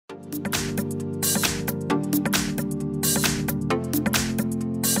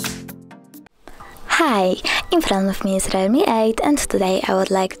Hi, in front of me is Realme 8 and today I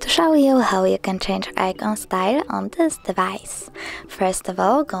would like to show you how you can change icon style on this device. First of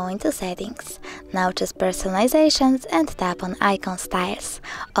all, go into settings. Now choose personalizations and tap on icon styles.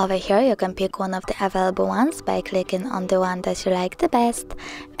 Over here you can pick one of the available ones by clicking on the one that you like the best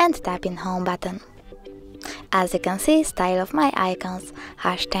and tapping home button. As you can see, style of my icons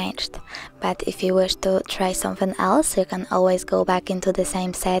has changed, but if you wish to try something else, you can always go back into the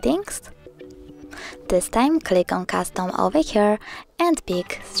same settings. This time click on custom over here and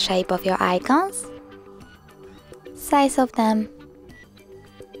pick shape of your icons, size of them,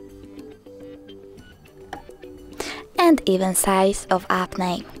 and even size of app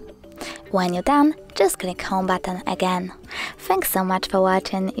name. When you're done, just click home button again. Thanks so much for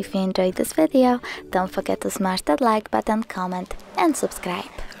watching. If you enjoyed this video, don't forget to smash that like button, comment and subscribe.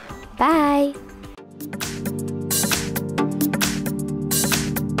 Bye!